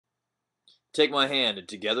Take my hand, and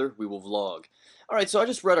together we will vlog. Alright, so I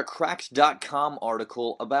just read a Cracked.com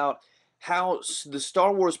article about how the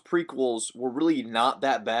Star Wars prequels were really not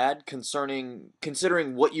that bad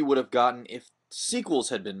considering what you would have gotten if sequels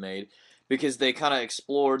had been made, because they kind of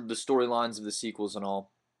explored the storylines of the sequels and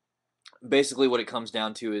all. Basically, what it comes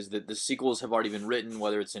down to is that the sequels have already been written,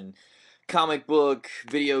 whether it's in comic book,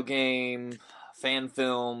 video game, fan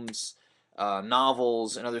films,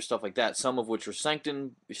 novels, and other stuff like that. Some of which are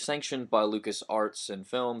sanctioned by Lucas Arts and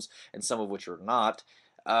Films, and some of which are not.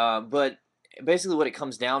 But basically, what it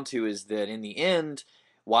comes down to is that in the end,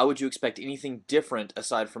 why would you expect anything different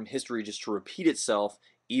aside from history just to repeat itself,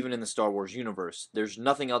 even in the Star Wars universe? There's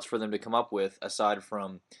nothing else for them to come up with aside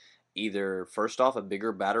from either, first off, a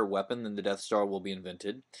bigger, badder weapon than the Death Star will be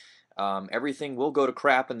invented. Everything will go to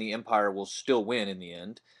crap, and the Empire will still win in the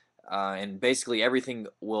end. And basically, everything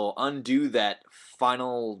will undo that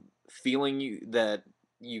final feeling that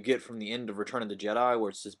you get from the end of Return of the Jedi, where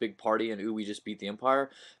it's this big party and ooh, we just beat the Empire,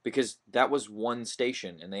 because that was one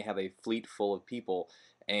station, and they have a fleet full of people,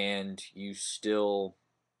 and you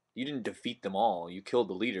didn't defeat them all. You killed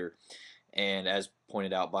the leader. And as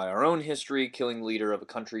pointed out by our own history, killing the leader of a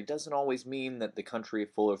country doesn't always mean that the country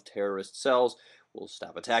full of terrorist cells will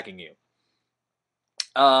stop attacking you.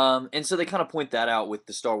 And so they kind of point that out with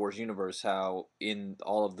the Star Wars universe, how in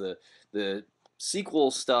all of the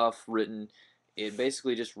sequel stuff written, it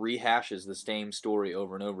basically just rehashes the same story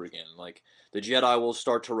over and over again. Like the Jedi will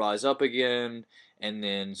start to rise up again, and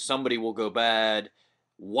then somebody will go bad,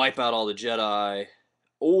 wipe out all the Jedi,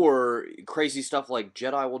 or crazy stuff like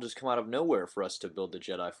Jedi will just come out of nowhere for us to build the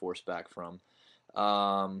Jedi Force back from.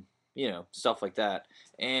 Stuff like that.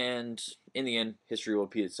 And in the end, history will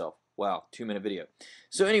repeat itself. Wow, 2-minute video.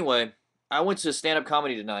 So anyway, I went to stand-up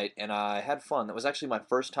comedy tonight, and I had fun. That was actually my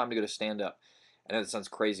first time to go to stand-up. I know that sounds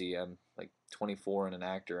crazy. I'm like 24 and an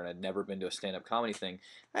actor, and I'd never been to a stand-up comedy thing.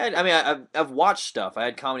 I've watched stuff. I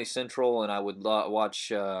had Comedy Central, and I would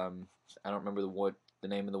watch. I don't remember what the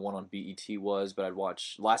name of the one on BET was, but I'd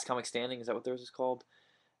watch Last Comic Standing. Is that what theirs is called?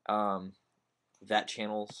 Um, that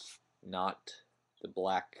channel's not the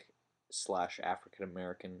black slash African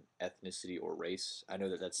American ethnicity or race. I know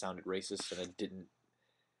that sounded racist, and I didn't.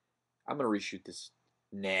 I'm gonna reshoot this.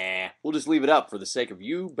 Nah, we'll just leave it up for the sake of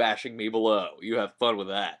you bashing me below. You have fun with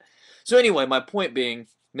that. So anyway, my point being,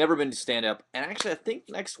 never been to stand up, and actually I think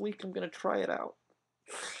next week I'm gonna try it out.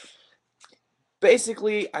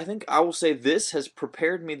 Basically, I think I will say this has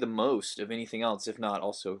prepared me the most of anything else, if not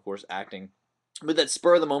also, of course, acting. But that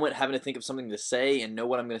spur of the moment, having to think of something to say and know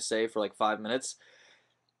what I'm going to say for like 5 minutes,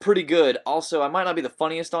 pretty good. Also, I might not be the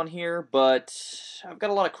funniest on here, but I've got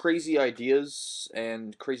a lot of crazy ideas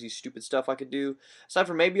and crazy stupid stuff I could do. Aside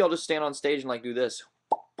from maybe I'll just stand on stage and like do this.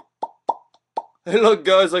 Hey, look,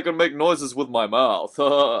 guys, I can make noises with my mouth.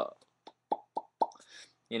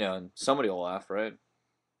 And somebody will laugh, right?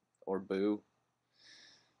 Or boo.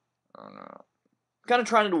 I don't know. Kind of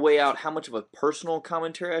trying to weigh out how much of a personal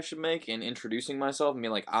commentary I should make in introducing myself. I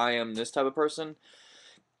mean, like, I am this type of person.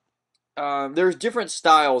 There's different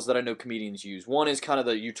styles that I know comedians use. One is kind of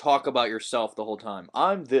the you talk about yourself the whole time.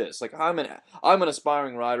 I'm this, like I'm an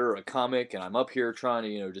aspiring writer, a comic, and I'm up here trying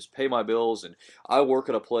to just pay my bills, and I work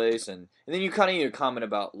at a place, and then you kind of comment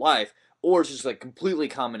about life, or it's just like completely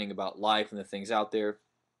commenting about life and the things out there.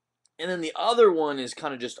 And then the other one is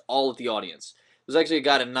kind of just all at the audience. There's actually a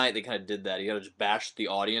guy tonight that kind of did that. He kind of just bashed the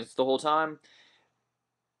audience the whole time.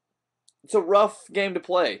 It's a rough game to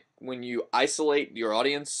play when you isolate your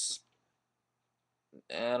audience.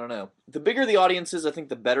 I don't know. The bigger the audience is, I think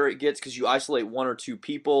the better it gets, because you isolate one or two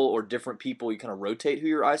people or different people. You kind of rotate who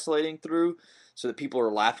you're isolating through, so that people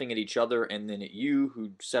are laughing at each other and then at you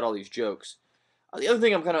who said all these jokes. The other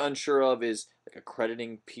thing I'm kind of unsure of is like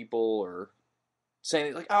accrediting people or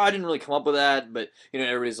saying like, "Oh, I didn't really come up with that," but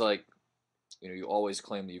everybody's like, you always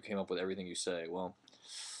claim that you came up with everything you say. Well,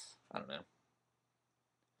 I don't know.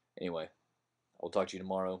 Anyway, I'll talk to you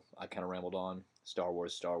tomorrow. I kind of rambled on. Star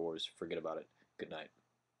Wars, Star Wars. Forget about it. Good night.